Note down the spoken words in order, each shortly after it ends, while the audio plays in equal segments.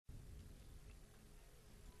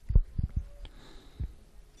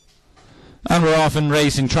And we're off in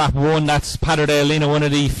racing. Trap 1, that's Patterdale Lena, one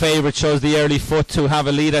of the favourites, shows the early foot to have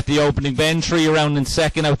a lead at the opening bend. 3 around in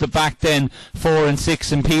second, out the back then 4 and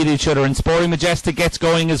 6 impede each other. And SPORRY MAJESTIC gets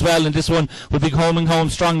going as well, and this one will be coming home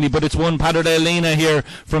strongly, but it's 1 Patterdale Lena here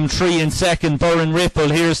from 3 in second. BURREN RIPPLE,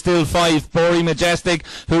 here's still 5 SPORRY MAJESTIC,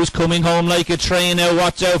 who's coming home like a train now.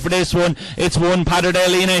 Watch out for this one. It's 1 Patterdale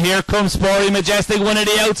Lena. Here comes SPORRY MAJESTIC, one of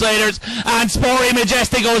the outsiders, and SPORRY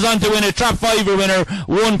MAJESTIC goes on to win it. Trap 5 winner,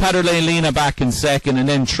 1 Patterdale Lena back in second, and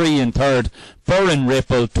then 3 in third. BURREN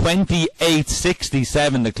RIPPLE,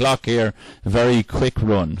 28.67 the clock here. Very quick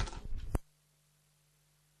run.